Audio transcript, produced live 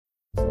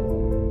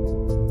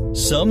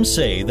Some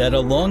say that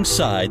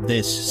alongside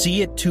this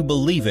see it to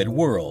believe it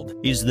world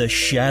is the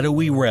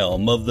shadowy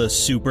realm of the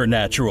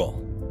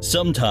supernatural.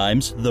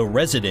 Sometimes the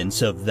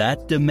residents of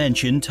that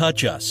dimension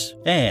touch us,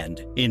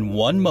 and in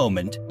one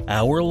moment,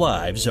 our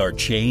lives are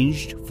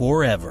changed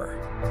forever.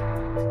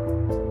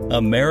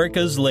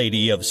 America's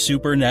Lady of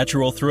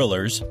Supernatural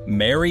Thrillers,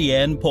 Mary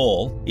Ann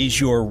Pohl,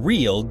 is your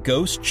real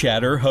Ghost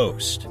Chatter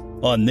host.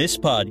 On this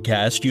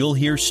podcast, you'll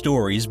hear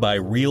stories by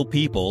real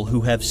people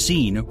who have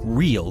seen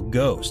real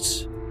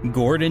ghosts.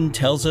 Gordon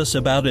tells us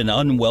about an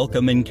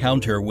unwelcome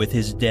encounter with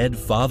his dead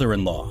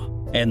father-in-law.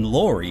 And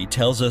Lori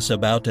tells us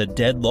about a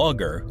dead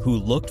logger who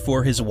looked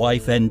for his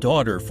wife and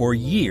daughter for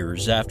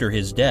years after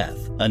his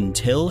death,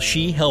 until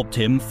she helped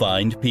him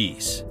find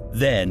peace.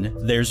 Then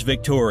there's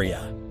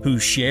Victoria, who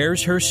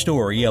shares her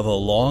story of a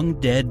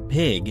long-dead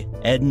pig,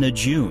 Edna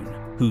June,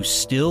 who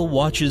still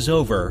watches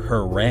over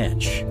her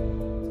ranch.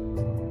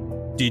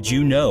 Did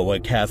you know a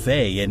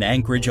cafe in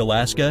Anchorage,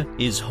 Alaska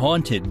is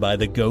haunted by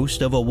the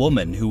ghost of a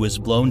woman who was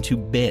blown to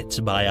bits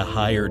by a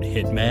hired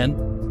hitman?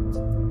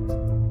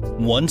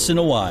 Once in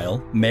a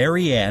while,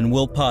 Mary Ann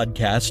will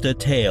podcast a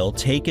tale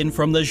taken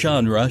from the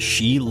genre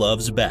she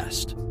loves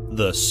best,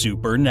 the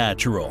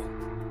supernatural.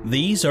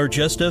 These are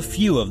just a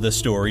few of the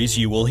stories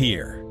you will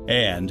hear,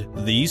 and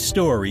these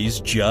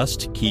stories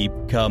just keep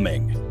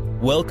coming.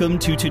 Welcome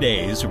to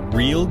today's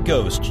Real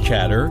Ghost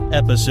Chatter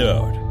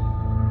episode.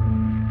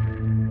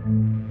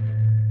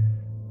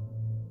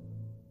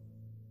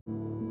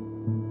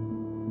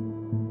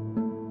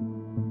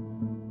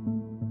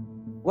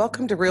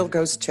 Welcome to Real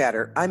Ghost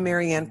Chatter. I'm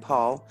Mary Ann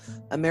Pohl,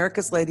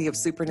 America's Lady of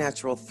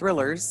Supernatural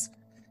Thrillers,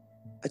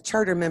 a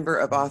charter member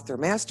of Author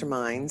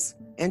Masterminds,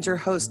 and your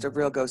host of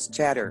Real Ghost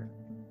Chatter.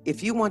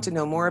 If you want to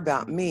know more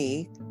about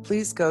me,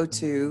 please go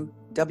to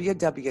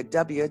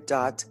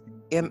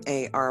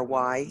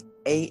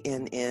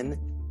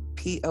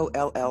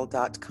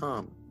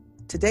www.maryannpoll.com.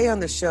 Today on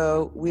the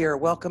show, we are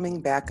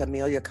welcoming back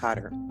Amelia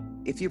Cotter.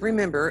 If you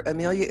remember,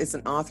 Amelia is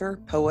an author,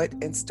 poet,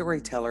 and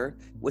storyteller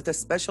with a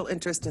special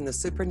interest in the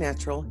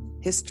supernatural,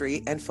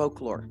 history, and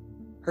folklore.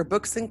 Her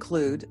books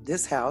include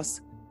This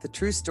House, The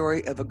True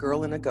Story of a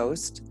Girl and a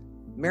Ghost,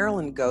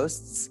 Maryland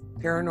Ghosts,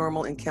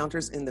 Paranormal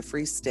Encounters in the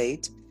Free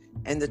State,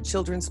 and the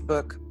children's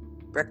book,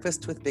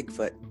 Breakfast with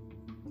Bigfoot.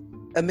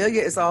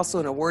 Amelia is also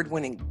an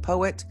award-winning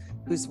poet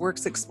whose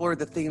works explore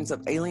the themes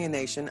of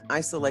alienation,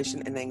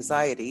 isolation, and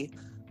anxiety,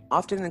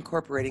 often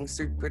incorporating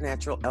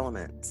supernatural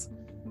elements.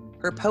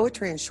 Her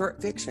poetry and short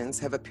fictions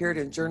have appeared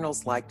in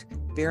journals like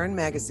Barron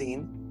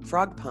Magazine,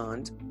 Frog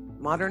Pond,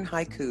 Modern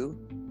Haiku,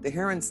 The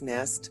Heron's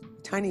Nest,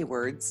 Tiny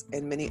Words,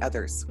 and many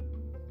others.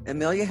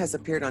 Amelia has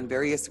appeared on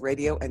various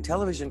radio and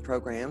television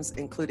programs,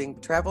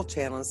 including Travel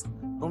Channel's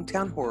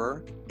Hometown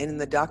Horror, and in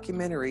the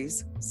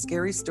documentaries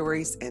Scary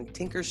Stories and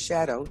Tinker's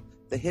Shadow,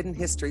 The Hidden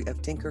History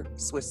of Tinker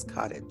Swiss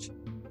Cottage.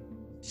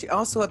 She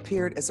also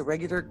appeared as a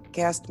regular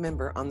cast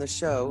member on the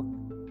show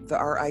The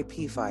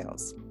RIP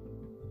Files.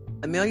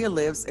 Amelia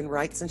lives and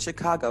writes in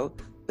Chicago,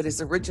 but is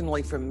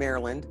originally from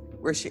Maryland,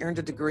 where she earned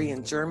a degree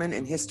in German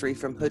and history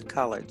from Hood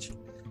College.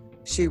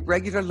 She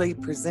regularly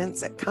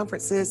presents at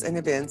conferences and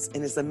events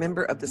and is a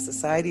member of the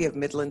Society of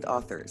Midland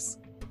Authors.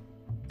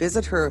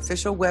 Visit her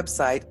official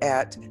website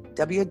at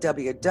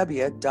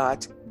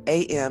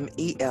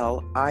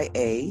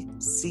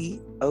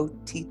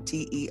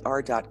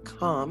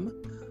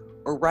www.ameliacotter.com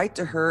or write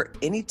to her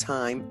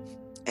anytime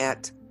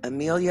at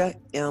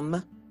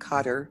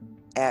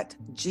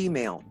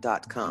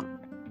ameliamcotter@gmail.com.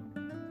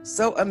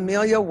 So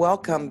Amelia,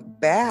 welcome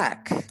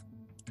back.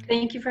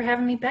 Thank you for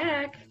having me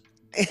back.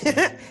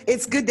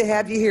 It's good to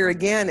have you here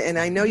again, and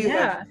I know you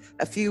have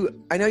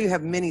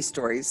many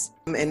stories,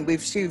 and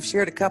you've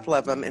shared a couple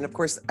of them, and of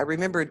course I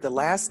remembered the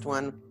last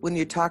one when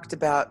you talked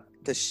about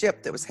the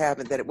ship that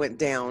it went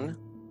down,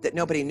 that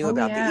nobody knew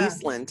about, the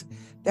Eastland.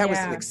 That was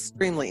an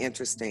extremely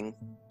interesting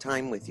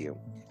time with you.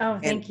 Oh,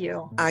 thank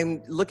you.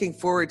 I'm looking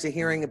forward to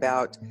hearing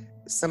about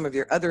some of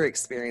your other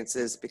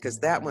experiences, because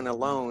that one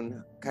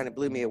alone kind of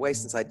blew me away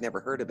since I'd never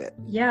heard of it.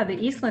 Yeah, the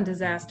Eastland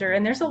disaster.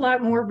 And there's a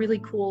lot more really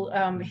cool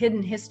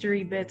hidden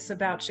history bits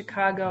about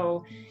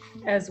Chicago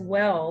as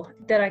well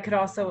that I could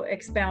also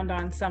expound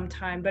on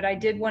sometime. But I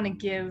did want to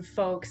give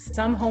folks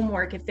some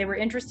homework if they were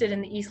interested in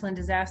the Eastland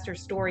disaster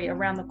story.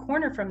 Around the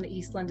corner from the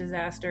Eastland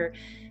disaster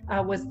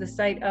was the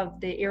site of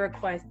the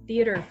Iroquois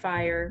Theater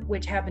fire,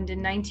 which happened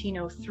in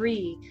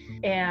 1903.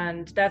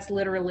 And that's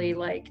literally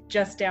like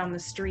just down the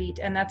street.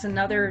 And that's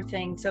another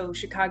thing. So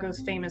Chicago's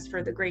famous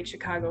for the Great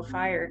Chicago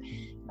Fire.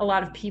 A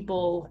lot of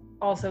people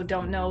also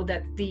don't know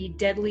that the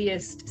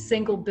deadliest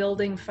single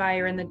building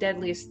fire and the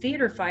deadliest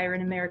theater fire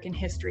in American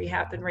history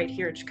happened right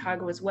here in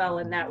Chicago as well.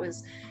 And that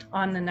was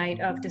on the night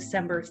of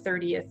December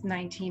 30th,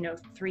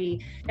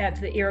 1903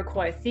 at the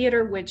Iroquois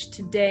Theater, which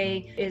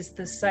today is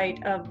the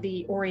site of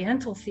the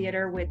Oriental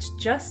Theater, which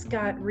just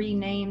got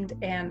renamed.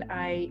 And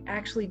I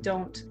actually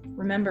don't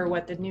remember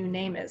what the new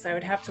name is. I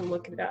would have to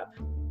look it up.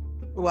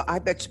 Well, I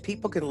bet you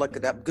people can look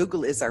it up.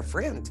 Google is our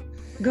friend.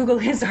 Google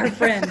is our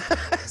friend.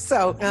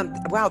 So,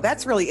 wow,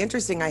 that's really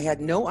interesting. I had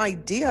no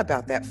idea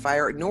about that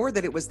fire, nor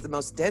that it was the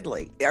most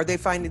deadly.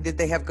 Did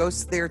they have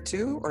ghosts there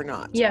too, or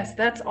not? Yes,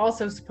 that's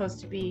also supposed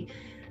to be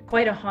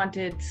quite a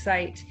haunted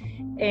site.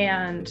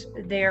 And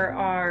there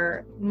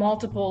are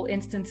multiple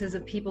instances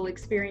of people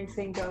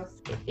experiencing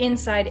ghosts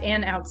inside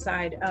and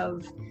outside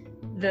of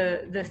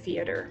the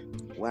theater.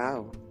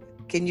 Wow.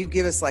 Can you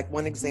give us like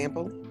one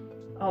example?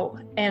 Oh,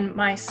 and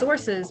my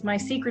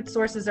secret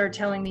sources are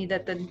telling me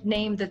that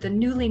the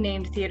newly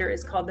named theater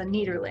is called the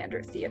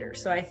Nederlander Theater.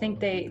 So I think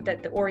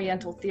that the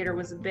Oriental Theater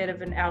was a bit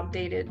of an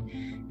outdated,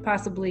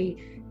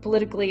 possibly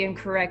politically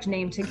incorrect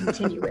name to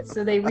continue with.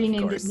 So they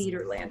renamed it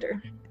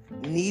Nederlander.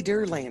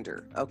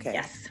 Nederlander. Okay.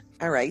 Yes.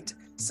 All right.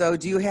 So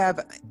do you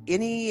have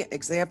any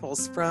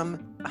examples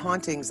from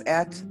hauntings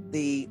at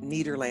the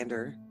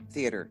Nederlander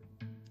Theater?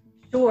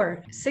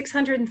 Sure.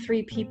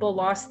 603 people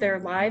lost their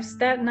lives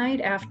that night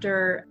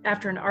after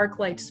an arc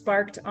light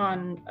sparked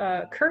on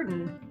a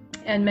curtain.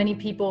 And many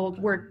people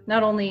were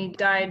not only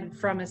died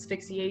from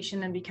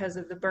asphyxiation and because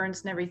of the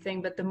burns and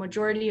everything, but the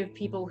majority of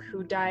people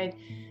who died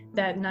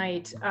that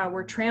night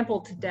were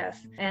trampled to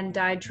death and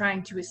died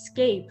trying to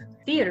escape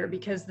theater,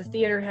 because the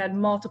theater had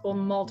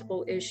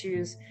multiple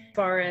issues as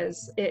far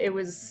as it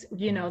was,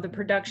 the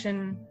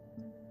production.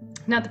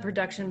 Not the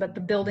production, but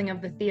the building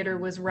of the theater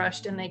was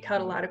rushed and they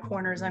cut a lot of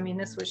corners. I mean,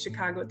 this was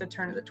Chicago at the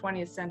turn of the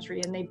 20th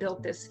century, and they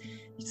built this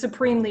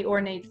supremely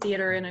ornate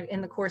theater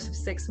in the course of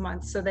 6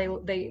 months. So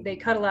they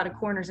cut a lot of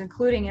corners,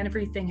 including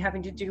everything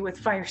having to do with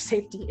fire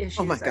safety issues,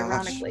 oh my gosh.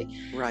 Ironically.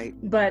 Right.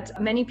 But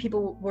many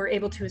people were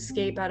able to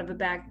escape out of a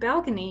back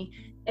balcony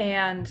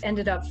and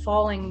ended up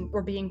falling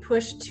or being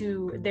pushed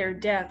to their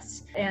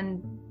deaths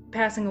and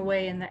passing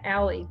away in the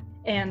alley.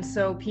 And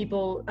so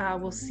people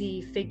will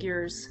see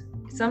figures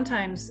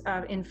sometimes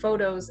in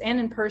photos and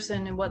in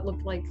person in what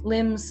looked like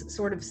limbs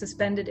sort of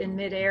suspended in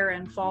midair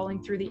and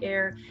falling through the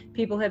air.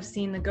 People have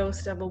seen the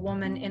ghost of a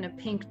woman in a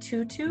pink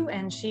tutu,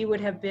 and she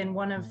would have been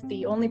one of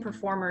the only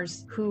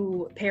performers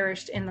who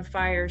perished in the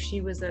fire.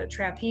 She was a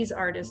trapeze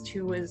artist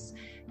who was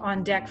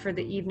on deck for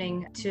the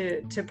evening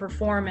to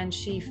perform, and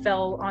she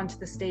fell onto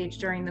the stage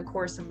during the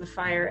course of the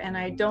fire. And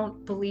I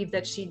don't believe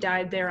that she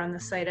died there on the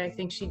site. I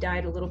think she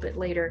died a little bit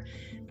later,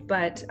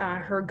 but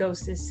her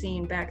ghost is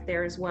seen back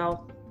there as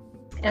well.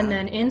 And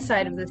then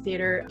inside of the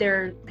theater,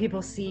 there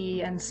people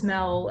see and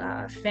smell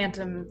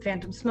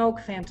phantom smoke,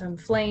 phantom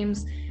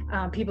flames,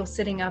 people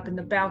sitting up in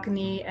the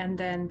balcony, and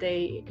then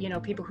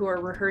people who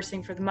are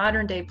rehearsing for the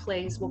modern day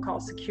plays will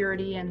call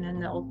security, and then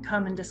they'll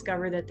come and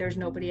discover that there's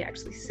nobody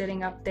actually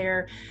sitting up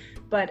there.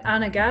 But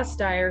Anna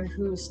Gasteyer,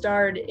 who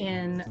starred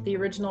in the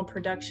original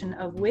production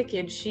of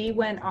Wicked, she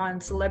went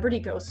on Celebrity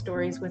Ghost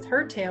Stories with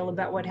her tale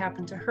about what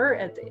happened to her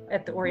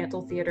at the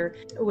Oriental Theater,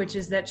 which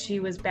is that she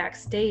was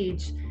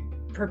backstage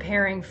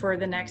preparing for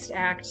the next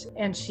act,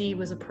 and she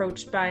was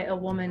approached by a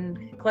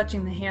woman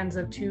clutching the hands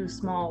of two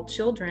small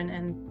children,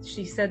 and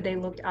she said they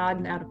looked odd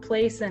and out of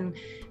place, and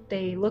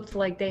they looked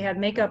like they had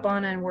makeup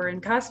on and were in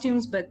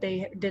costumes, but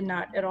they did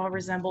not at all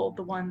resemble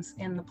the ones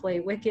in the play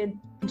Wicked.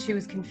 And she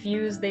was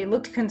confused. They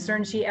looked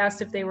concerned. She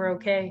asked if they were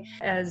okay.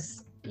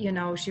 As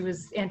she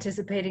was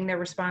anticipating their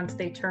response,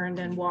 they turned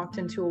and walked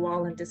into a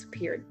wall and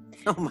disappeared.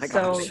 Oh my gosh.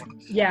 So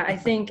yeah, I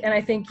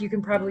think you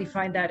can probably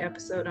find that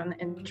episode on the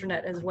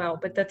internet as well.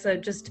 But that's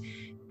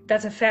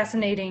a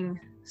fascinating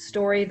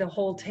story, the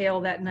whole tale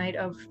that night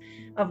of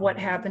what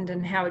happened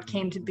and how it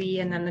came to be,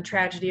 and then the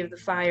tragedy of the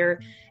fire.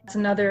 It's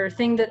another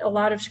thing that a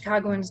lot of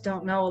Chicagoans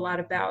don't know a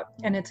lot about,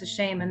 and it's a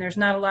shame. And there's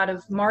not a lot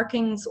of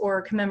markings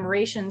or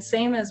commemorations,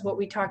 same as what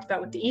we talked about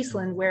with the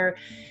Eastland, where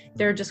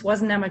there just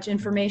wasn't that much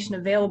information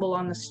available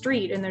on the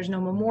street, and there's no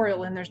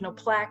memorial and there's no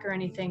plaque or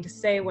anything to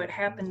say what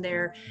happened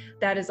there.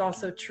 That is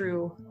also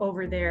true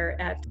over there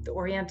at the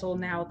Oriental,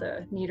 now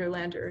the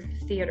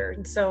Nederlander Theater.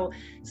 And so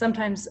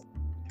sometimes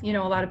a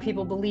lot of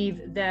people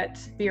believe that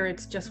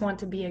spirits just want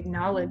to be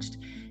acknowledged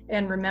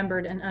and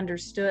remembered and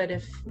understood.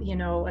 If,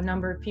 a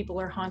number of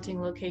people are haunting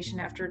a location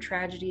after a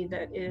tragedy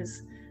that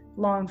is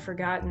long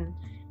forgotten,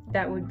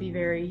 that would be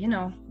very,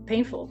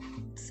 painful.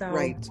 So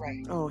Right.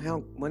 Oh,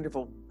 how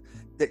wonderful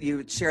that you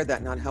would share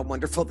that, not how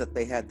wonderful that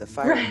they had the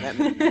fire.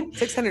 Right.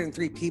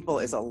 603 people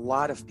is a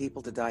lot of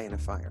people to die in a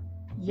fire.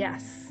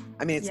 Yes.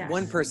 I mean, Yes.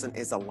 one person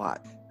is a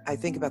lot. I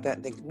think about that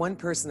and think one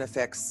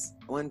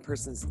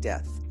person's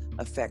death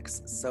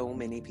affects so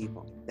many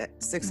people.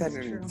 That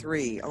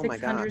 603, oh my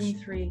gosh.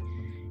 603.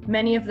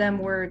 Many of them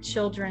were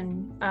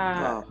children,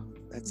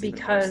 that's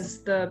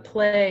because the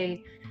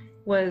play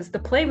was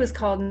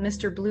called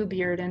Mr.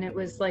 Bluebeard, and it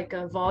was like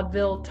a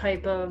vaudeville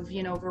type of,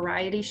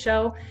 variety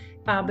show,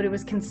 but it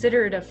was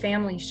considered a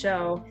family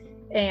show.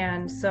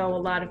 And so a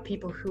lot of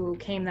people who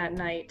came that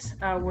night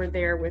were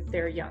there with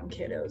their young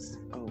kiddos.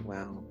 Oh,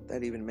 wow.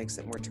 That even makes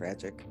it more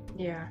tragic.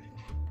 Yeah.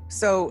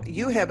 So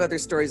you have other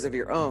stories of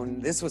your own.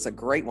 This was a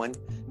great one.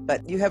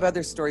 But you have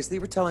other stories.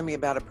 You were telling me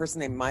about a person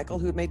named Michael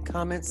who made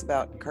comments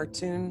about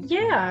cartoon.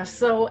 Yeah.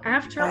 So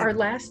after our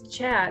last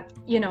chat,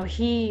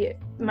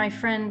 my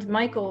friend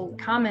Michael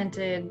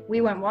commented,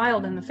 we went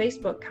wild in the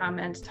Facebook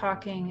comments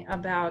talking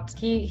about,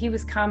 he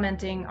was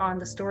commenting on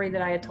the story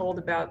that I had told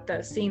about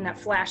seeing that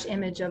flash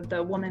image of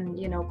the woman,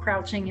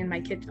 crouching in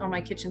on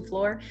my kitchen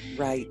floor.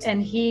 Right.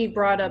 And he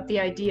brought up the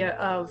idea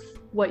of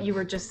what you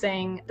were just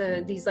saying,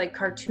 these like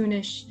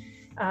cartoonish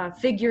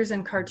figures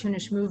and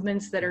cartoonish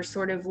movements that are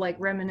sort of like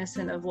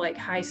reminiscent of like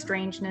high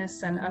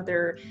strangeness and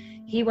other.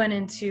 He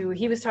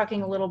was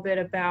talking a little bit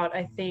about,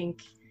 I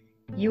think,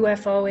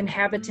 UFO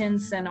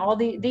inhabitants and all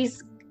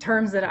these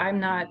terms that I'm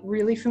not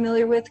really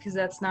familiar with because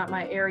that's not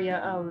my area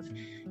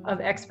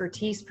of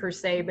expertise per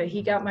se, but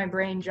he got my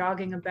brain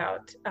jogging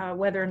about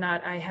whether or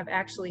not I have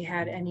actually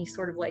had any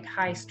sort of like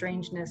high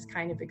strangeness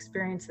kind of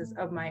experiences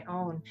of my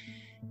own.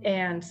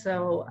 And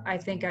so I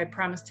think I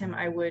promised him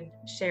I would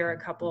share a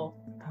couple,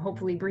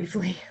 hopefully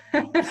briefly.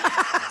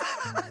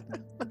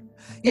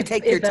 You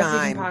take your if that's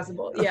time. Even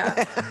possible,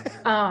 yeah.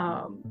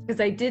 Because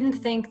I didn't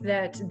think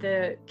that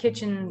the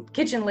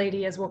kitchen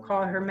lady, as we'll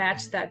call her,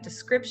 matched that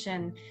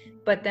description.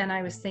 But then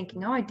I was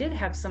thinking, I did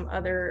have some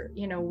other,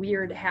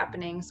 weird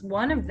happenings.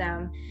 One of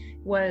them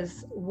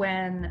was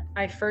when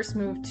I first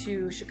moved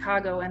to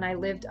Chicago, and I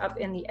lived up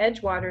in the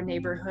Edgewater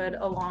neighborhood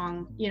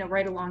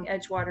right along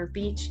Edgewater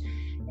Beach.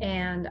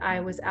 And I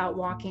was out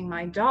walking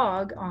my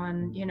dog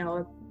on,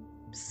 a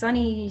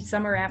sunny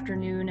summer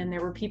afternoon, and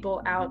there were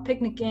people out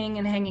picnicking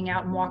and hanging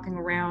out and walking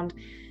around.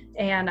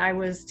 And I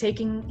was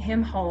taking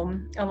him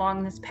home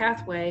along this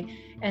pathway,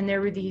 and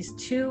there were these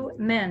two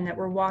men that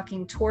were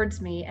walking towards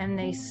me, and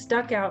they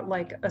stuck out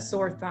like a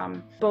sore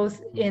thumb,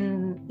 both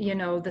in,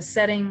 the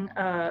setting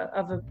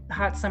of a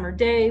hot summer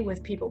day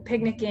with people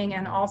picnicking,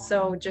 and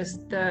also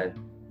just the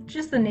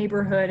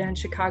neighborhood and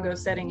Chicago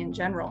setting in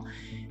general.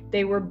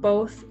 They were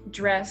both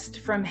dressed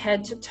from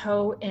head to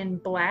toe in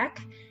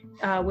black,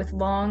 with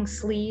long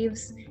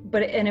sleeves,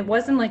 and it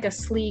wasn't like a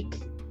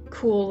sleek,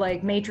 cool,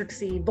 like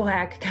matrixy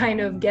black kind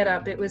of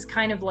getup. It was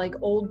kind of like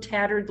old,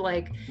 tattered,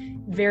 like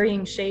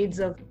varying shades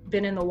of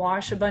been in the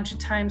wash a bunch of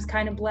times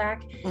kind of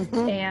black.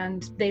 Mm-hmm.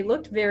 And they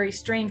looked very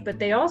strange, but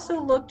they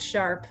also looked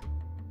sharp.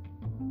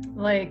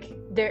 Like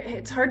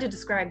it's hard to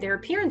describe. Their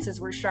appearances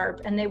were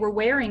sharp, and they were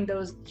wearing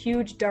those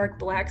huge dark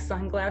black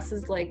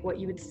sunglasses like what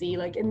you would see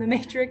like in the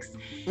Matrix.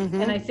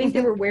 Mm-hmm. And I think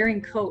they were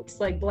wearing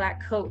coats, like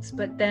black coats,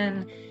 but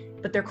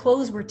their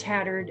clothes were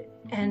tattered.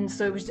 And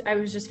so I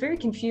was just very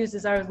confused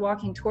as I was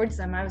walking towards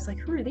them. I was like,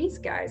 who are these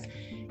guys?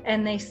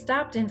 And they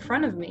stopped in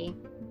front of me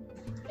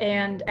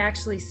and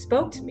actually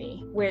spoke to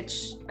me,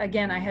 which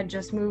again, I had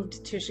just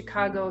moved to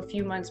Chicago a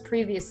few months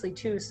previously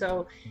too.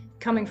 So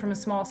coming from a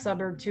small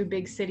suburb to a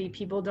big city,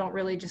 people don't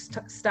really just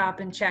stop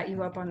and chat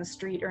you up on the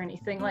street or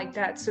anything like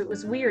that. So it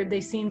was weird.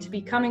 They seemed to be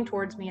coming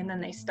towards me, and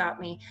then they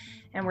stopped me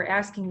and were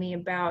asking me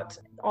about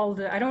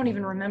I don't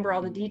even remember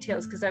all the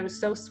details because I was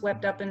so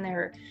swept up in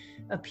their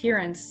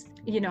appearance.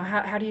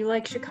 How do you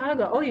like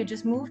Chicago? Oh, you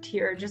just moved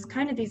here. Just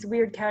kind of these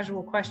weird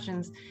casual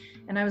questions.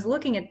 And I was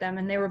looking at them,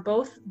 and they were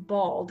both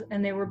bald,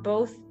 and they were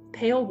both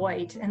pale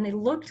white, and they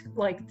looked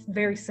like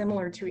very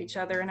similar to each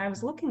other. And I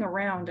was looking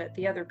around at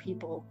the other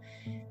people,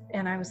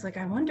 and I was like,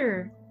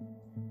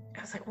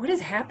 what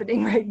is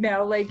happening right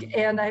now?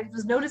 And I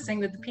was noticing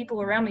that the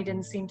people around me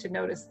didn't seem to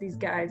notice these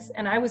guys.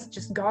 And I was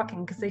just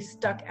gawking because they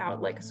stuck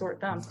out like a sore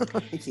thumb.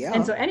 Yeah.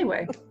 And so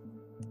anyway,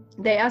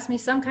 they asked me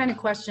some kind of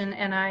question,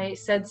 and I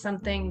said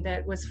something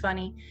that was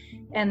funny,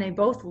 and they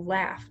both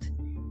laughed.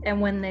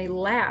 And when they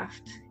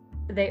laughed,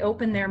 they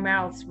opened their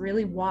mouths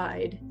really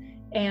wide,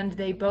 and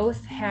they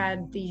both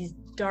had these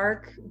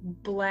dark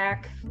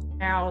black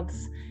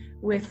mouths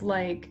with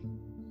like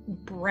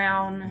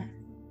brown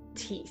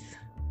teeth.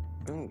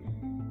 Ooh.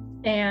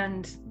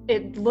 And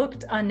it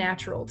looked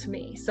unnatural to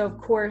me. So of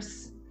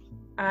course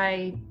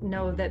I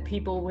know that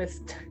people with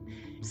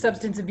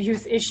substance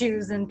abuse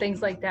issues and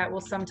things like that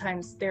will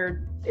sometimes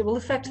it will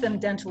affect them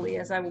dentally,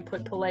 as I will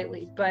put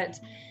politely, but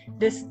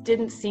this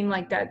didn't seem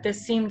like that.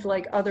 This seemed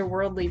like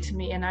otherworldly to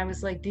me, and I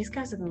was like, these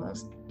guys are the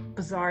most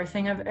bizarre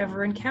thing I've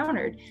ever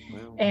encountered.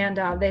 Wow. And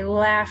they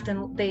laughed,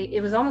 and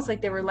it was almost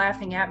like they were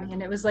laughing at me,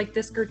 and it was like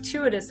this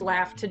gratuitous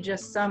laugh to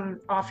just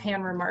some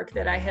offhand remark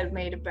that I had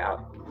made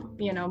about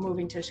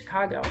moving to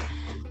Chicago.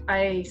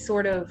 I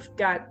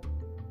got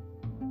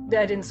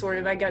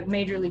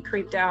majorly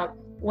creeped out,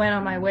 went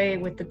on my way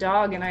with the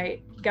dog, and I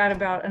got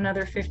about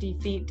another 50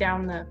 feet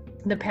down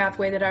the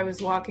pathway that I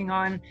was walking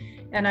on,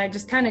 and I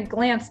just kind of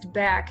glanced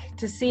back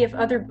to see if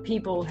other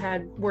people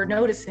were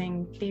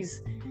noticing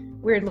these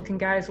weird looking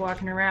guys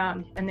walking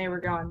around, and they were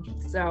gone.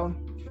 So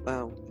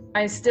wow.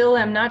 I still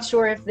am not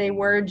sure if they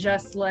were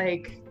just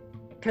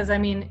because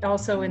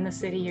also in the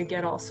city you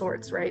get all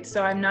sorts, right?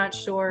 So I'm not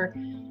sure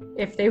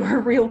if they were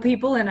real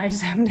people and I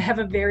just happened to have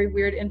a very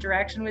weird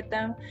interaction with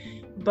them.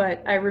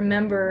 But I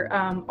remember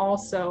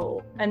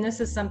also, and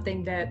this is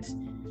something that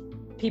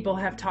people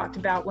have talked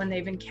about when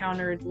they've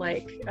encountered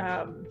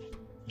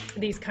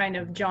these kind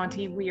of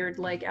jaunty, weird,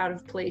 out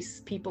of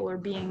place people or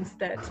beings,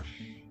 that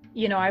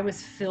I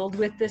was filled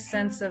with this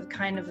sense of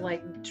kind of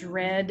like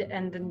dread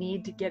and the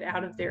need to get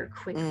out of there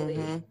quickly.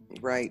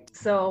 Right.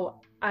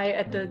 So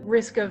at the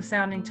risk of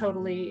sounding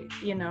totally,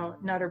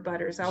 nutter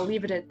butters, I'll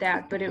leave it at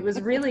that. But it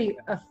was really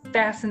a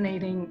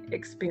fascinating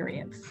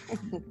experience.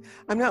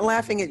 I'm not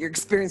laughing at your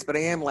experience, but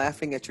I am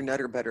laughing at your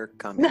nutter butter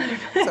comment.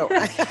 So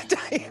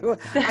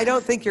I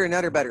don't think you're a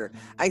nutter butter.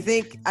 I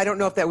don't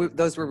know if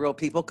those were real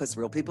people, because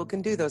real people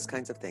can do those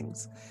kinds of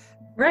things.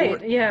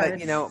 Right. Yeah.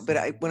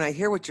 But when I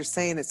hear what you're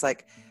saying, it's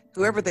like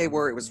whoever they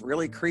were, it was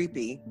really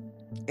creepy.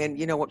 And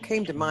what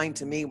came to mind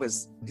to me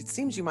was, it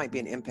seems you might be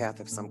an empath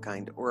of some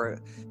kind or a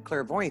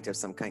clairvoyant of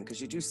some kind,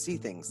 because you do see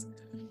things.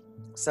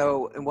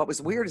 So, and what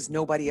was weird is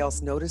nobody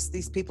else noticed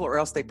these people, or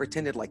else they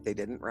pretended like they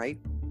didn't, right?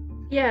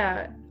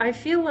 Yeah, I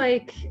feel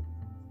like,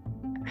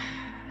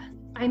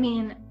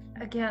 again,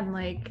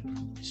 like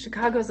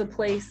Chicago's a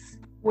place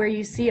where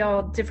you see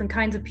all different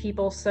kinds of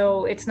people,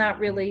 so it's not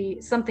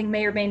really, something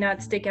may or may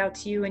not stick out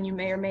to you, and you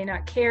may or may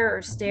not care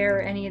or stare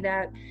or any of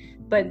that.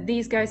 But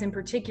these guys in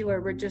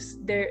particular were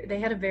just there. They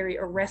had a very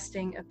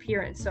arresting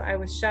appearance. So I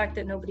was shocked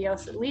that nobody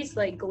else at least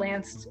like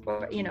glanced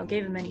or,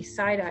 gave him any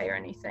side eye or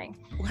anything.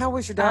 How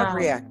was your dog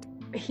react?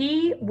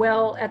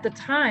 At the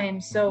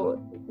time, so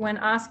when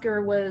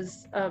Oscar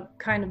was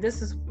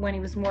this is when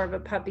he was more of a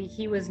puppy,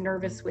 he was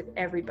nervous with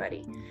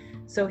everybody.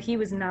 So he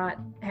was not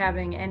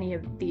having any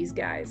of these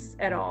guys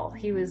at all.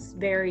 He was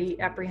very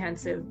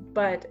apprehensive.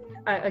 But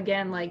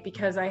again, like,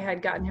 because I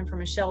had gotten him from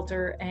a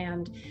shelter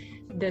and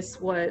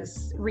this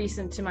was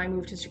recent to my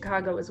move to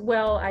Chicago as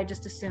well, I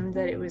just assumed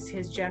that it was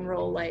his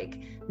general like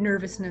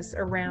nervousness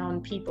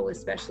around people,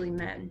 especially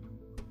men.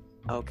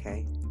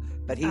 Okay.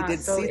 But he did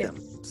see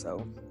them.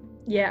 So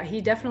yeah,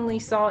 he definitely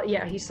saw,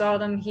 he saw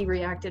them, he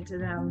reacted to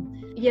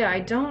them. Yeah,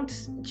 I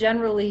don't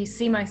generally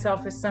see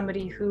myself as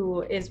somebody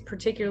who is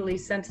particularly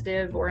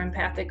sensitive or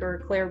empathic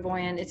or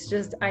clairvoyant. It's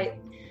just, I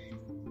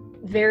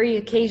very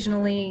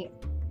occasionally,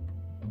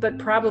 but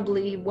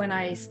probably when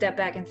I step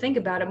back and think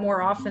about it,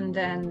 more often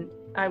than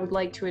I would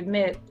like to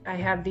admit, I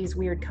have these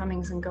weird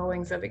comings and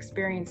goings of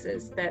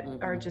experiences that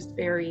are just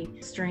very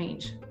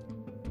strange.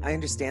 I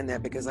understand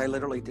that, because I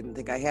literally didn't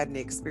think I had any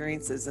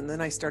experiences. And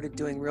then I started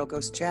doing Real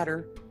Ghost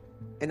Chatter,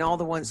 and all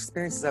the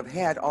experiences I've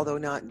had, although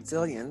not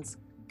zillions,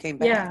 came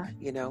back,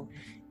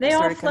 They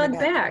all flood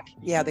back.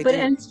 Yeah, they did.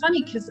 And it's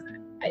funny because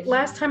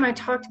last time I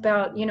talked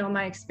about,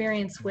 my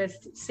experience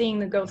with seeing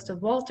the ghost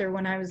of Walter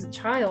when I was a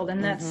child,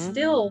 and that's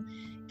still...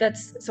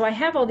 so I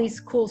have all these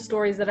cool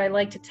stories that I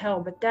like to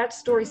tell, but that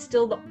story's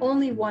still the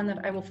only one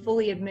that I will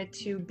fully admit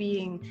to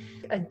being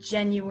a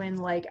genuine,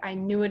 like, I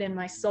knew it in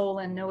my soul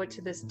and know it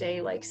to this day,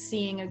 like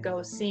seeing a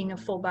ghost, seeing a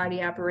full body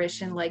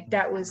apparition, like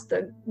that was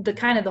the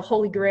kind of the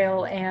holy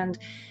grail. And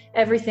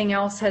everything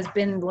else has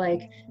been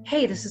like,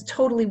 hey, this is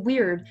totally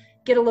weird,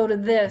 get a load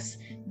of this.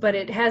 But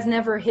it has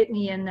never hit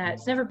me in that,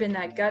 it's never been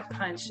that gut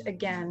punch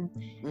again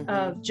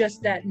of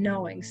just that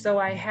knowing. So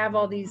I have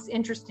all these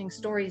interesting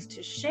stories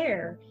to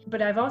share,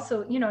 but I've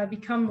also, I've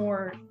become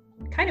more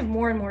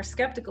and more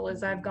skeptical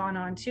as I've gone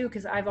on too,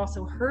 because I've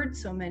also heard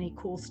so many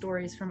cool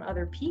stories from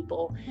other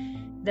people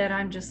that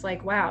I'm just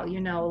like, wow,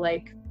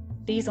 like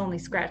these only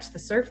scratch the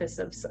surface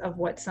of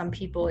what some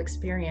people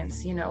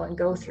experience, and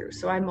go through.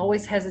 So I'm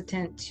always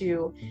hesitant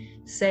to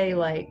say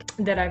like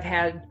that I've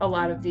had a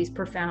lot of these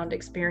profound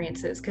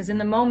experiences, because in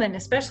the moment,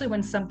 especially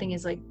when something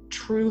is like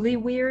truly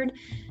weird,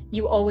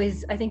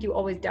 I think you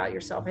always doubt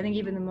yourself. I think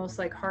even the most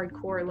like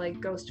hardcore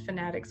like ghost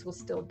fanatics will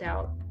still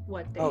doubt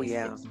what they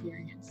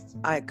experienced.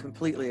 I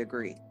completely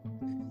agree.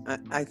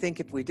 I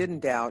think if we didn't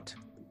doubt,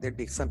 there'd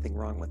be something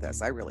wrong with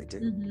us. I really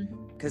do.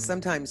 Because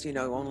sometimes,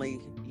 only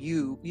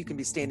you can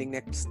be standing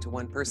next to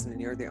one person and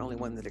you're the only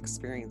one that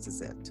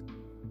experiences it.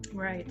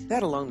 Right.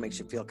 That alone makes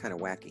you feel kind of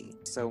wacky.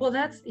 So, well,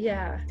 that's,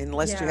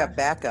 unless you have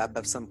backup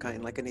of some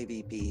kind, like an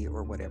EVP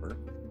or whatever,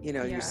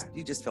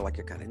 you just feel like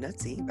you're kind of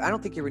nutsy. I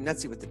don't think you were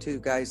nutsy with the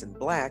two guys in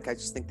black. I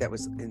just think that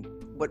was,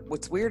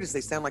 what's weird is they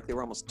sound like they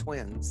were almost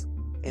twins.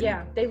 And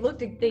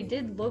they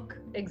did look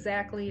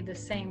exactly the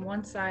same.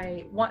 One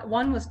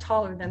was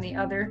taller than the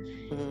other,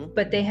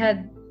 but they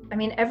had,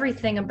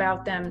 everything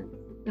about them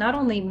not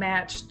only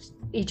matched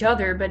each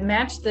other, but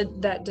matched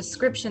that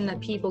description that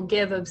people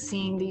give of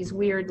seeing these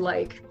weird,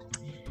 like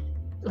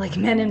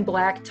Men in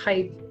Black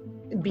type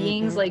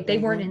beings. Like they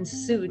weren't in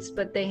suits,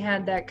 but they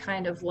had that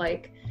kind of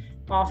like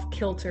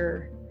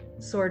off-kilter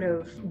sort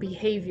of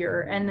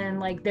behavior. And then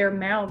like their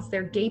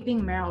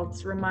gaping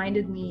mouths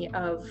reminded me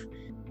of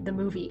the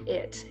movie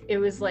It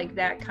was like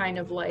that kind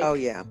of like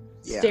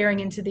staring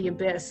into the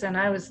abyss, and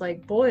I was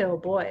like, boy oh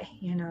boy,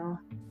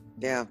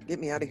 get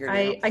me out of here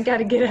now. I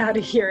gotta get out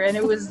of here. And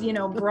it was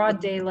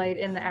broad daylight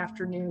in the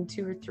afternoon,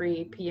 2 or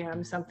 3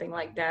 p.m., something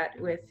like that,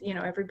 with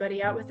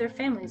everybody out with their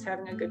families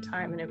having a good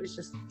time, and it was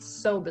just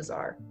so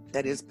bizarre.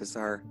 That is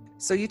bizarre.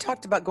 So you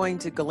talked about going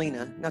to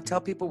Galena. Now tell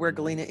people where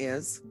Galena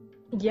is.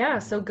 Yeah,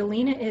 so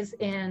Galena is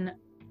in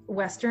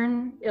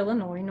Western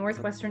Illinois,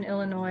 northwestern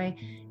Illinois.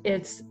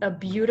 It's a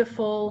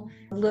beautiful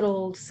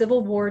little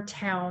Civil War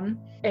town.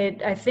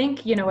 I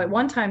think, at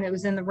one time it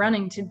was in the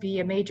running to be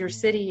a major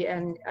city,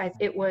 and I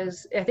think it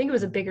was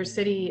a bigger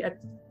city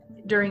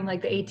during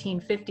like the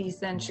 1850s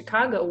than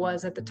Chicago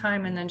was at the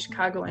time, and then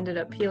Chicago ended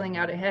up peeling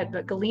out ahead,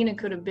 but Galena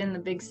could have been the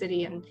big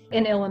city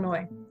in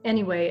Illinois.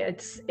 Anyway,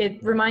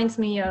 it reminds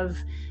me of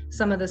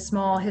some of the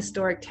small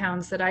historic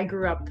towns that I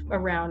grew up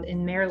around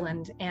in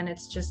Maryland, and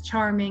it's just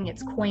charming,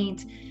 it's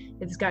quaint,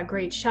 it's got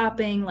great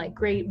shopping, like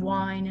great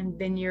wine and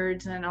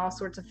vineyards and all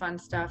sorts of fun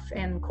stuff,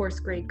 and of course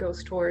great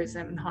ghost tours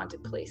and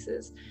haunted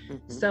places.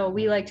 Mm-hmm. So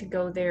we like to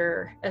go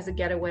there as a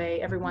getaway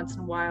every once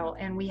in a while,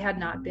 and we had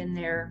not been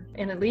there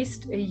in at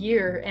least a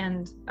year,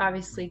 and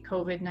obviously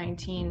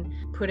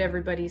COVID-19 put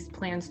everybody's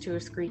plans to a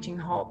screeching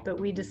halt, but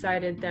we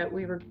decided that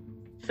we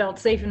felt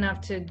safe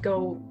enough to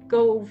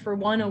go for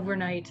one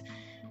overnight,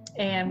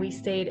 and we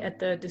stayed at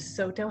the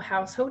DeSoto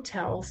House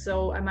Hotel.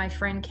 So my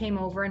friend came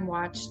over and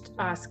watched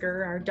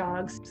Oscar, our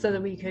dogs, so that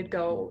we could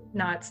go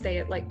not stay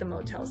at like the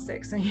Motel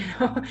 6,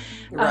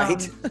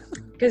 right.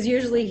 Because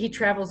usually he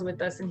travels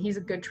with us and he's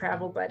a good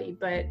travel buddy,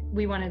 but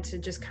we wanted to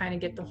just kind of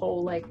get the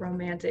whole like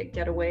romantic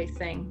getaway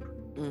thing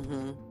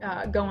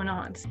going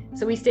on.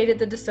 So we stayed at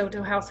the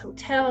DeSoto House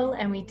Hotel,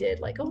 and we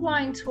did like a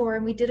wine tour,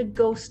 and we did a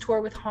ghost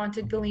tour with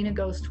Haunted Galena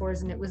Ghost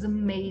Tours, and it was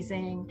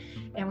amazing,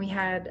 and we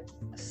had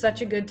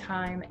such a good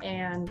time.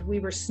 And we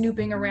were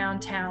snooping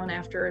around town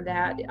after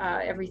that.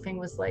 Everything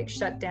was like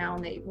shut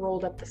down. They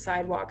rolled up the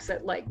sidewalks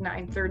at like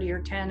 9:30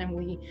 or 10, and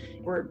we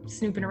were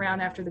snooping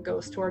around after the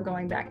ghost tour,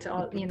 going back to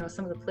all,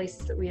 some of the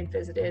places that we had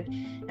visited.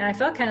 And I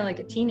felt kind of like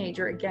a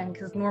teenager again,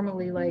 because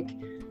normally like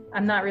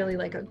I'm not really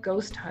like a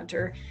ghost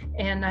hunter,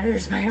 and neither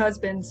is my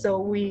husband.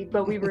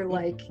 But we were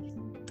like,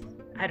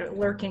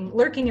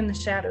 lurking in the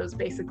shadows,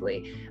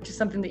 basically, which is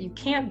something that you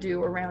can't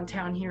do around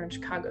town here in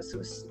Chicago. So it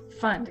was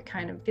fun to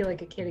kind of feel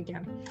like a kid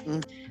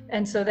again.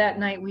 And so that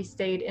night we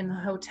stayed in the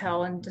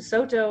hotel in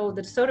DeSoto.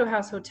 The DeSoto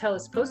House Hotel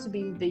is supposed to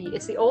be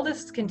the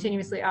oldest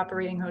continuously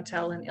operating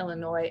hotel in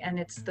Illinois, and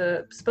it's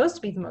supposed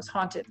to be the most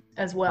haunted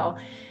as well.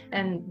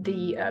 And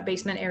the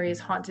basement area is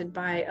haunted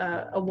by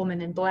a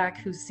woman in black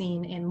who's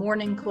seen in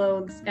mourning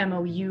clothes,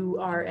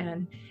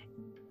 MOURN.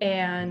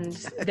 And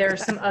there are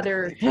some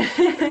other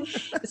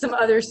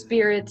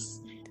spirits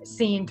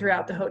seen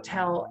throughout the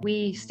hotel.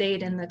 We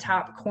stayed in the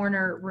top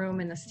corner room,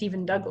 in the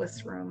Stephen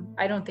Douglas room.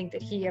 I don't think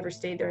that he ever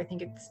stayed there. I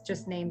think it's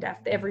just named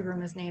after, every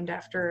room is named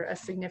after a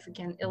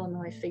significant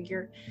Illinois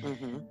figure.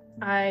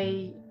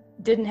 I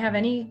didn't have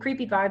any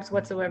creepy vibes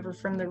whatsoever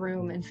from the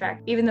room. In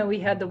fact, even though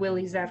we had the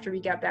willies after we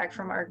got back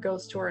from our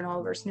ghost tour and all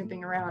of our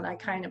snooping around, I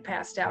kind of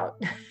passed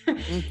out.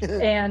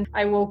 And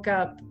I woke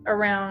up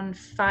around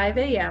 5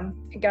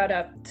 a.m., got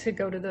up to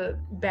go to the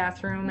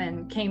bathroom,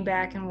 and came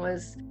back and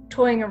was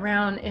toying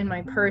around in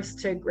my purse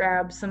to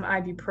grab some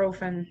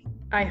ibuprofen.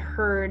 I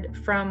heard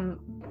from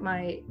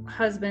my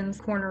husband's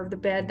corner of the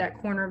bed, that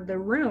corner of the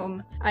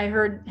room, I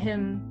heard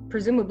him,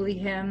 presumably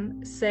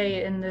him,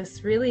 say in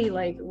this really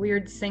like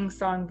weird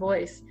sing-song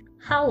voice,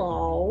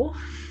 "Hello,"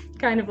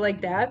 kind of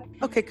like that.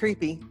 Okay,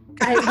 creepy.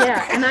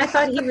 And I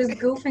thought he was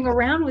goofing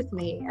around with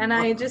me, and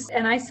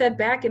I said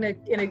back in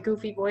a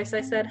goofy voice,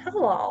 I said,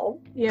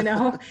 "Hello,"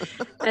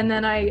 and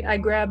then I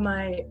grabbed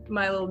my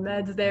little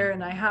meds there,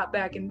 and I hopped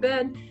back in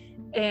bed.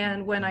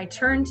 And when I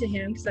turned to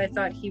him, because I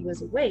thought he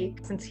was awake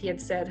since he had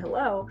said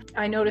hello,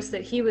 I noticed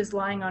that he was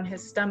lying on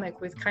his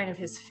stomach with kind of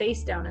his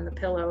face down in the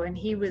pillow, and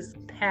he was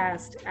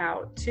passed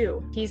out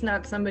too. He's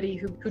not somebody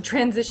who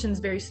transitions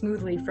very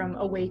smoothly from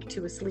awake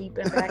to asleep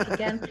and back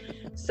again.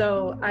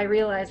 So I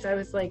realized, I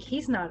was like,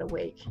 he's not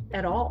awake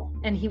at all.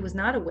 And he was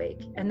not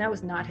awake, and that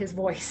was not his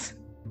voice.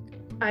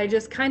 I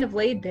just kind of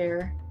laid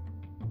there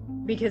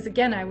because,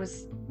 again, I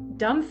was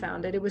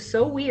dumbfounded. It was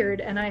so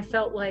weird, and I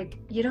felt like,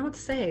 you don't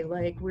say,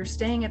 like, we're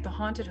staying at the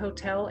haunted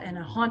hotel and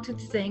a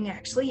haunted thing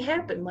actually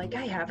happened. Like,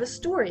 I have a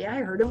story. I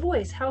heard a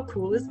voice. How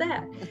cool is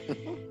that?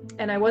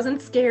 And I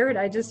wasn't scared.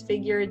 I just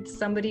figured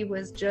somebody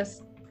was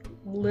just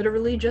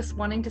literally just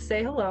wanting to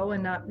say hello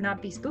and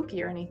not be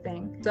spooky or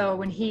anything. So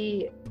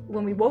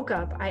when we woke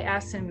up, I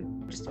asked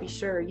him, just to be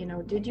sure,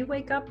 did you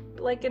wake up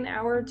like an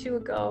hour or two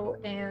ago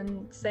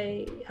and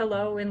say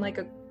hello in like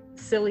a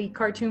silly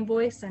cartoon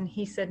voice? And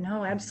he said,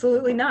 "No,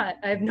 absolutely not.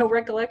 I have no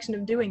recollection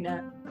of doing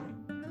that."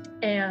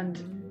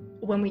 And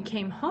when we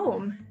came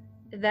home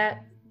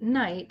that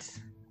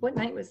night, what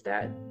night was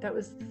that? That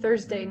was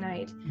Thursday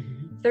night.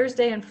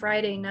 Thursday and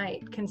Friday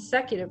night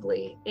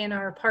consecutively in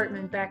our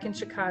apartment back in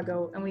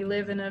Chicago, and we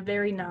live in a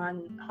very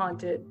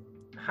non-haunted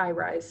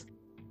high-rise.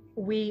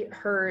 We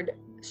heard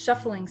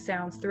shuffling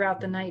sounds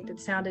throughout the night that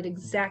sounded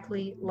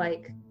exactly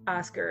like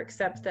Oscar,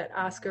 except that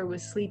Oscar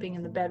was sleeping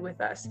in the bed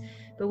with us.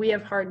 But we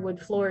have hardwood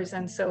floors,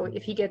 and so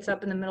if he gets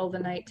up in the middle of the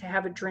night to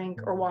have a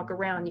drink or walk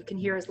around, you can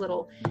hear his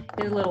little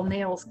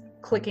nails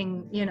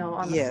clicking,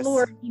 on the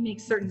floor. He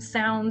makes certain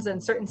sounds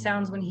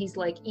when he's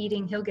like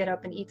eating. He'll get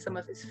up and eat some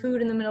of his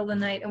food in the middle of the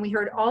night, and we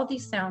heard all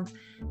these sounds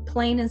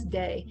plain as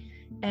day,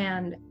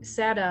 and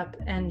sat up,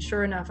 and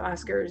sure enough,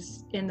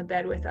 Oscar's in the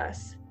bed with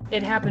us.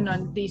 It happened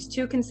on these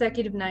 2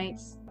 consecutive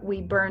nights.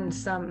 We burned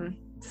some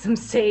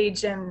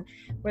sage and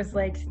we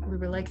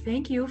were like,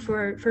 thank you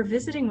for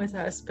visiting with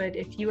us, but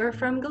if you are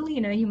from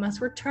Galena, you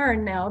must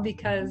return now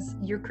because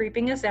you're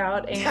creeping us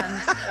out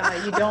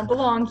and you don't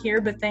belong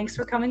here, but thanks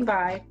for coming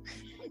by.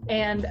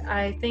 And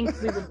I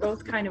think we were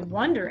both kind of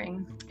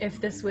wondering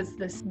if this was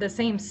the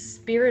same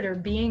spirit or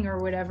being or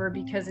whatever,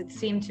 because it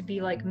seemed to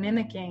be like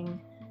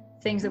mimicking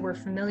things that were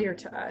familiar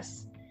to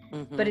us.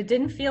 Mm-hmm. But it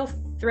didn't feel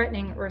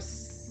threatening or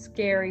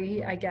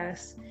scary, I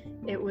guess.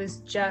 It was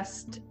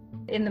just,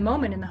 in the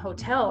moment in the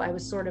hotel, I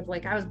was sort of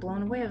like, I was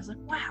blown away. I was like,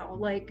 wow,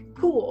 like,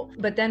 cool.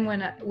 But then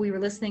when we were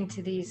listening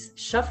to these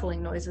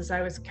shuffling noises,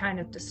 I was kind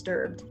of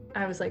disturbed.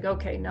 I was like,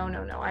 okay, no.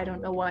 I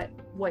don't know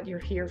what you're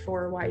here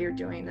for or why you're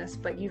doing this,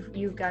 but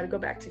you've got to go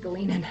back to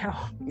Galena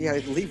now. Yeah,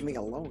 leave me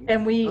alone.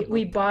 And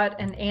we bought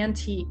an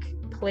antique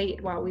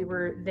plate while we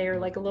were there,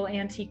 like a little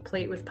antique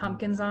plate with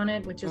pumpkins on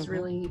it, which is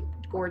really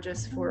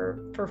gorgeous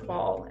for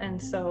fall.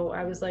 And so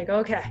I was like,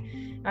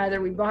 okay,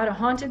 either we bought a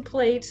haunted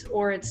plate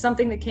or it's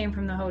something that came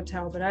from the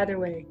hotel, but either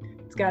way,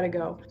 it's got to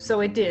go. So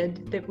it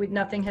did.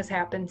 Nothing has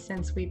happened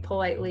since we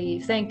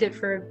politely thanked it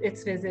for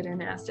its visit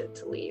and asked it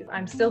to leave.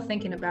 I'm still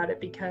thinking about it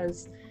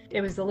because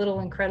it was a little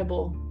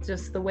incredible,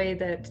 just the way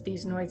that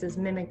these noises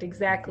mimicked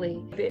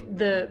exactly.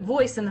 The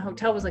voice in the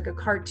hotel was like a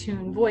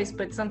cartoon voice,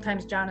 but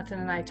sometimes Jonathan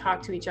and I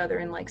talked to each other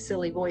in like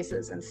silly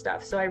voices and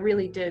stuff. So I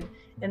really did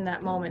in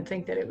that moment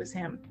think that it was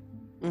him.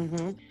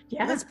 Mm-hmm.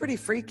 Yeah, that's pretty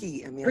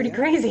freaky, Amelia. Pretty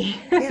crazy.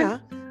 Yeah,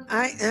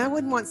 I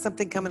wouldn't want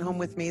something coming home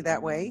with me that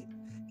way,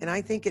 and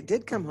I think it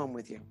did come home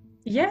with you.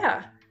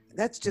 Yeah,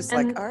 that's just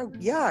like, oh,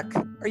 yuck!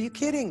 Are you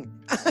kidding?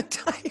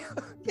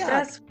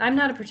 I'm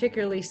not a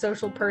particularly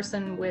social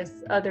person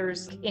with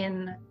others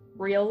in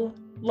real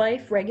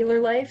life,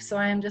 regular life, so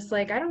I'm just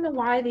like, I don't know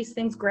why these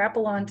things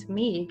grapple onto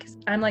me, because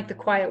I'm like the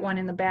quiet one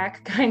in the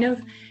back, kind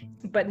of.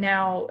 But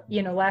now,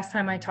 last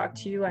time I talked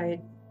to you,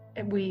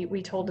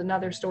 we told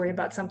another story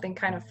about something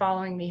kind of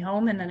following me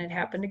home, and then it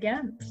happened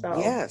again. So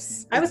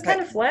yes, I was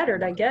kind of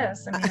flattered, I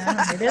guess. I mean, I don't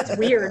know, maybe that's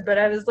weird, but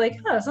I was like,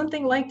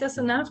 something liked us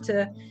enough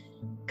to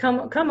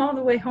come all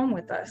the way home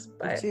with us.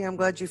 But gee, I'm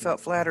glad you felt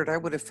flattered. I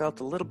would have felt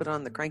a little bit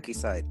on the cranky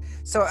side.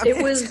 So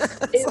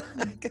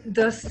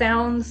the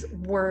sounds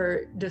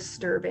were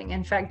disturbing.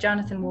 In fact,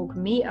 Jonathan woke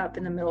me up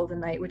in the middle of the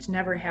night, which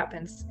never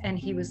happens, and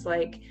he was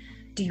like,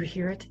 do you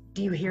hear it?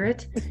 Do you hear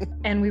it?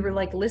 And we were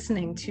like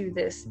listening to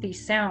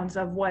these sounds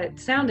of what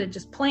sounded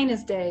just plain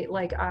as day,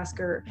 like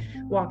Oscar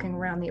walking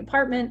around the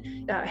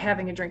apartment,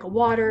 having a drink of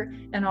water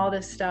and all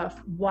this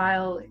stuff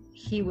while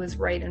he was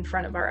right in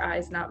front of our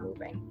eyes, not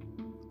moving.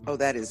 Oh,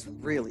 that is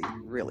really,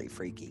 really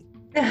freaky.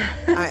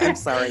 I'm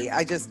sorry.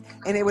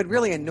 And it would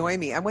really annoy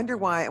me. I wonder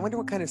why. I wonder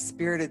what kind of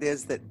spirit it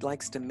is that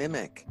likes to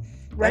mimic.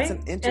 Right?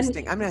 That's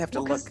interesting. I'm going to have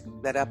to look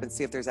that up and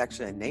see if there's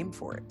actually a name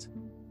for it.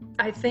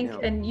 I think,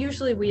 and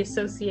usually we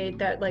associate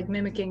that like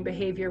mimicking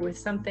behavior with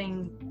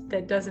something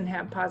that doesn't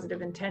have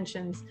positive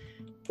intentions,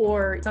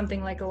 or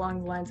something like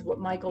along the lines of what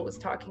Michael was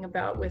talking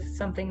about with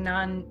something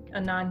a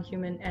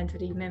non-human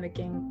entity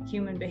mimicking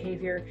human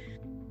behavior.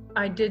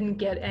 I didn't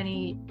get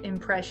any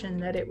impression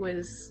that it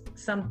was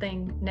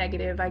something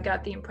negative. I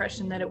got the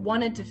impression that it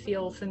wanted to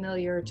feel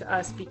familiar to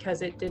us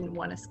because it didn't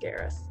want to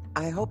scare us.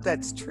 I hope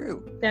that's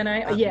true. And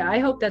I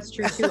hope that's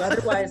true too.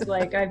 Otherwise,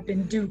 like, I've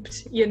been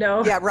duped,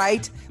 Yeah,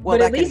 right. Well,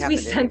 but at least we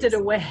sent it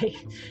away.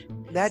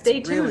 That's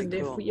stay really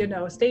tuned.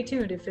 Cool. If stay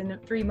tuned. If in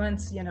 3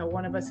 months,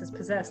 one of us is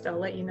possessed, I'll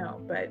let you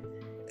know. But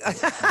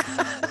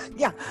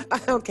yeah,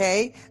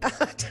 okay.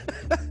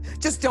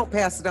 Just don't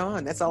pass it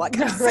on. That's all I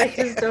can say. Right,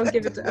 just don't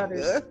give it to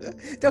others.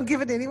 Don't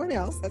give it to anyone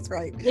else. That's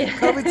right. Yeah.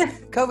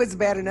 COVID's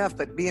bad enough,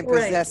 but being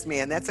possessed,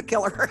 man, that's a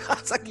killer.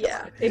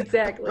 Yeah,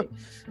 exactly.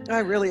 I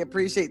really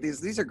appreciate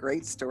these. These are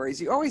great stories.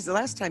 The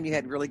last time you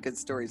had really good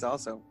stories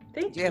also.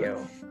 Thank you.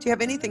 Do you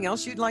have anything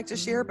else you'd like to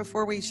share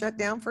before we shut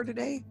down for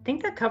today? I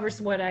think that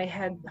covers what I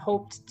had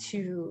hoped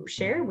to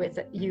share with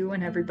you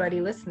and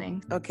everybody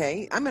listening.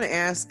 Okay. I'm going to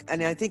ask,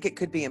 and I think it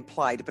could be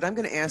implied, but I'm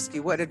going to ask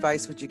you, what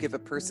advice would you give a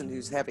person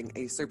who's having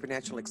a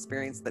supernatural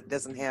experience that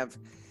doesn't have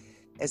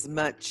as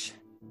much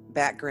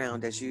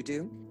background as you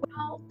do?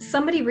 Well,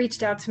 somebody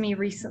reached out to me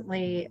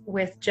recently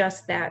with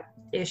just that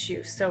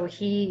issue. So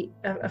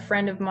a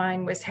friend of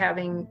mine was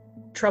having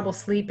trouble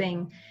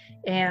sleeping,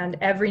 and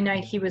every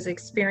night he was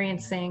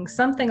experiencing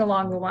something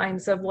along the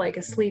lines of like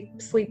a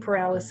sleep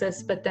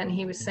paralysis, but then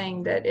he was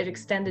saying that it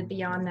extended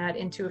beyond that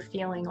into a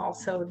feeling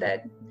also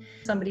that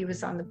somebody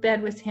was on the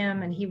bed with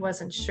him and he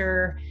wasn't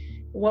sure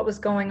what was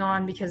going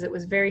on because it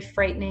was very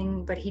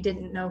frightening, but he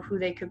didn't know who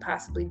they could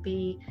possibly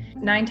be.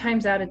 9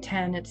 times out of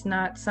 10, it's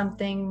not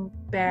something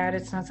bad,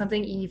 it's not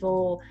something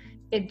evil,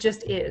 it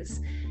just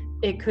is.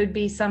 It could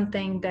be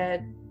something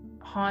that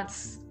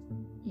haunts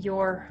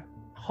your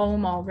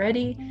home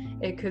already.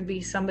 It could be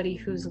somebody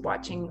who's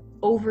watching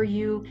over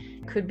you.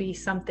 It could be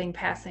something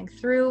passing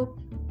through.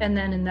 And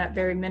then there's that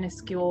very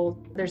minuscule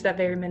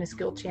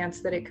chance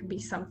that it could be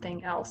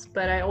something else.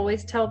 But I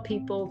always tell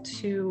people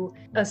to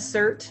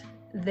assert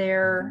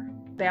their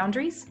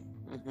boundaries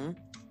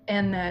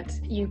and that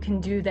you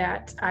can do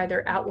that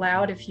either out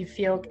loud if you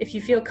feel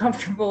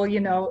comfortable,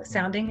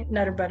 sounding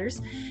Nutter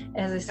Butters,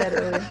 as I said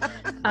earlier.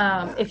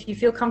 If you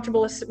feel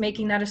comfortable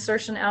making that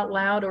assertion out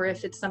loud, or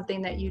if it's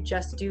something that you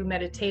just do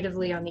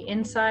meditatively on the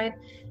inside.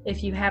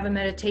 If you have a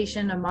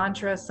meditation, a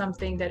mantra,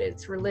 something that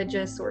it's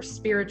religious or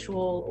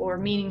spiritual or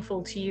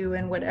meaningful to you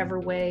in whatever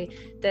way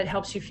that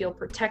helps you feel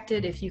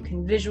protected, if you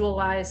can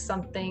visualize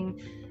something,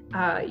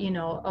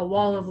 a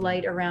wall of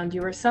light around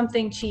you, or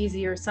something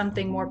cheesy or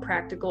something more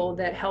practical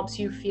that helps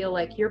you feel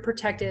like you're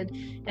protected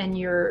and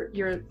you're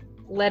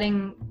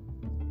letting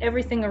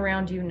everything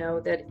around you know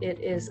that it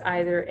is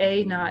either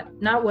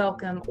not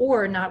welcome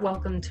or not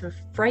welcome to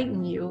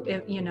frighten you.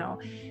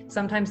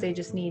 Sometimes they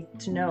just need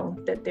to know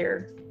that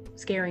they're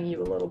scaring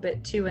you a little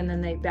bit too, and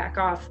then they back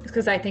off,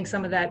 because I think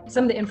some of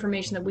the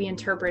information that we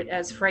interpret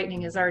as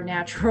frightening is our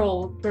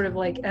natural sort of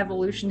like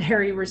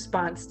evolutionary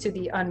response to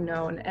the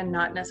unknown, and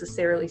not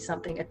necessarily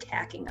something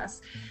attacking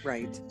us.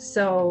 Right.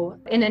 So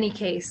in any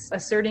case,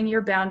 asserting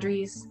your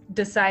boundaries,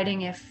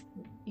 deciding if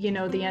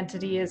the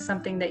entity is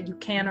something that you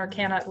can or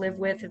cannot live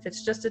with. If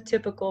it's just a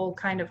typical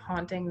kind of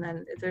haunting,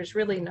 then there's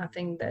really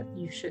nothing that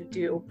you should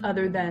do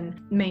other than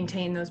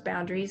maintain those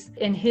boundaries.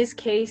 In his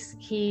case,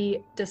 he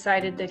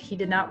decided that he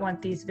did not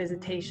want these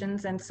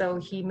visitations, and so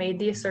he made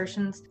the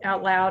assertions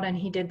out loud, and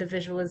he did the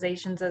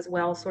visualizations as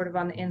well, sort of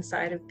on the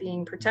inside of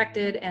being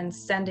protected and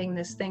sending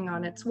this thing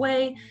on its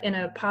way in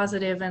a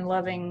positive and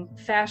loving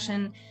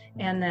fashion.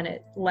 And then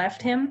it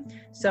left him.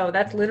 So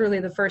that's literally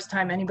the first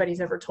time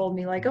anybody's ever told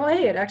me, like, oh,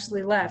 hey, it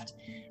actually left.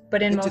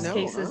 But in most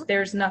cases,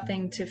 there's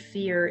nothing to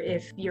fear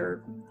if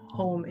your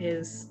home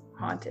is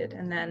haunted.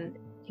 And then,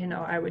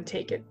 I would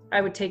take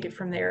it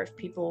from there if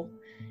people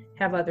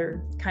have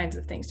other kinds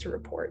of things to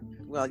report.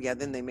 Well, yeah,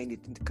 then they may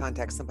need to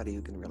contact somebody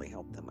who can really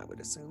help them, I would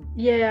assume.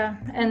 Yeah,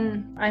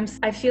 and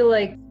I feel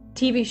like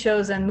TV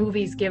shows and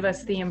movies give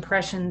us the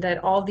impression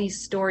that all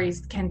these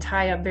stories can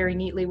tie up very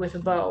neatly with a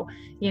bow,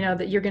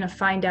 that you're going to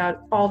find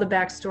out all the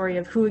backstory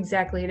of who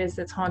exactly it is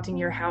that's haunting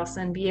your house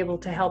and be able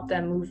to help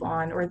them move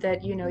on, or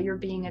that, you're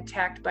being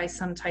attacked by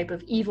some type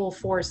of evil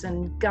force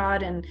and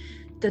God and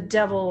the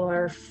devil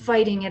are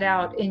fighting it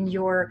out in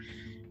your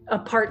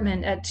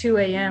apartment at 2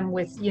 a.m.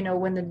 with,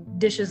 when the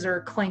dishes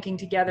are clanking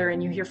together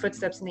and you hear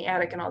footsteps in the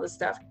attic and all this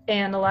stuff.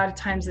 And a lot of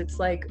times it's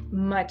like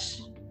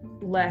much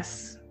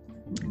less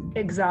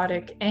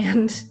exotic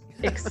and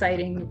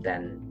exciting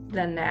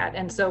than that.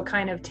 And so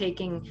kind of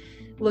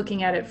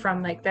looking at it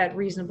from like that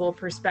reasonable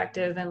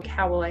perspective and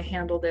how will I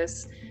handle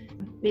this,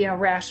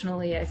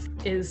 rationally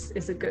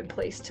is a good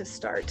place to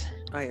start.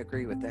 I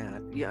agree with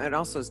that. Yeah, it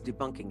also is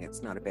debunking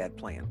it's not a bad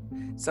plan.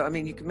 So,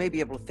 you can maybe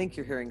able to think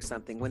you're hearing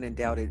something when in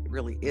doubt it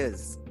really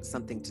is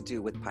something to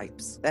do with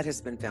pipes. That has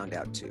been found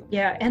out too.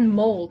 Yeah, and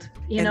mold.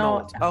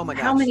 Mold. Oh my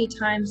gosh. How many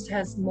times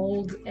has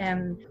mold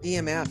and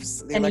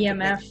EMFs?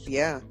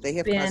 They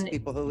have caused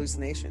people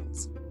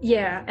hallucinations.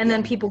 Yeah, and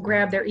then people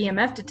grab their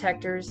EMF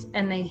detectors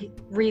and they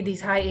read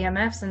these high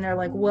EMFs and they're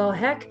like, well,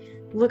 heck,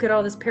 look at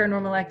all this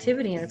paranormal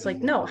activity. And it's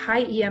like, no,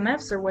 high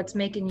EMFs are what's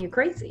making you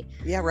crazy.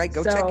 Yeah, right.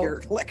 Go check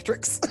your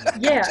electrics.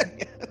 Yeah.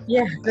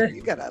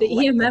 The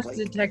EMF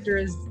detector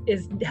is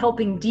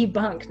helping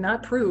debunk,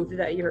 not prove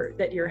that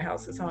your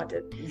house is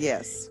haunted.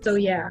 Yes. So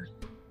yeah,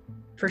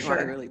 for sure.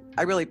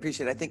 I really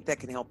appreciate it. I think that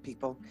can help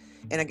people.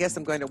 And I guess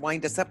I'm going to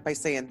wind us up by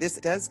saying this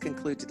does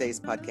conclude today's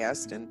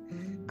podcast. And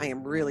I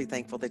am really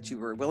thankful that you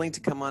were willing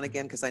to come on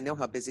again, because I know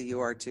how busy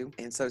you are too.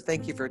 And so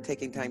thank you for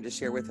taking time to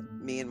share with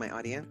me and my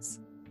audience.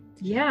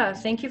 Yeah,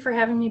 thank you for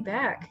having me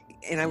back.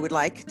 And I would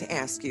like to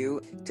ask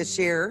you to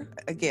share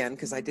again,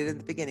 because I did at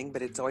the beginning,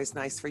 but it's always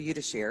nice for you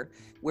to share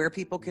where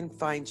people can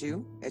find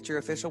you at your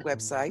official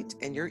website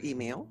and your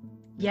email.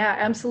 Yeah,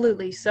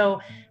 absolutely. So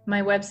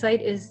my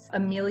website is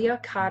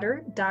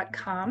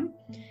ameliacotter.com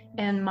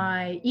and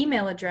my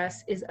email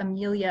address is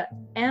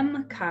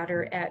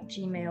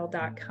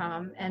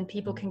ameliamcotter@gmail.com, and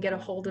people can get a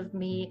hold of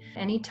me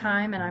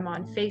anytime, and I'm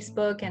on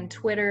Facebook and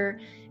Twitter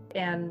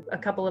and a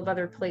couple of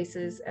other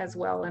places as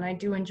well. And I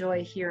do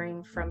enjoy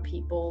hearing from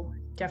people,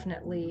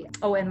 definitely.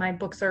 Oh, and my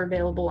books are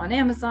available on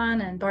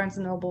Amazon and Barnes &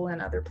 Noble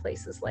and other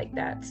places like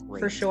that. Great.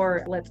 For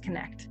sure, let's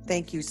connect.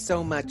 Thank you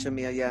so much,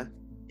 Amelia.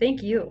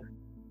 Thank you.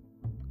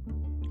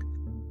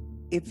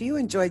 If you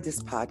enjoyed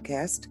this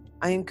podcast,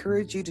 I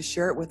encourage you to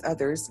share it with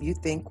others you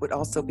think would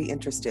also be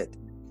interested.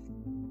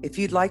 If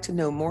you'd like to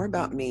know more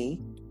about me,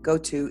 go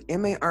to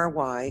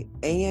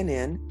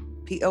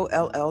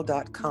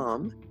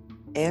MaryannPoll.com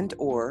and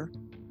or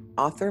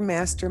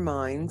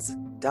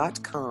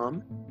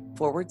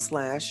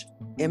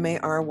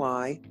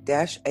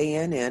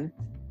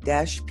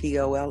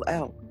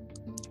authormasterminds.com/MARY-ANN-POLL.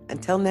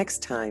 Until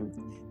next time,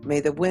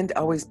 may the wind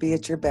always be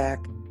at your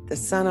back, the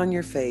sun on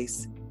your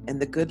face, and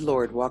the good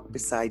Lord walk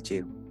beside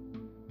you.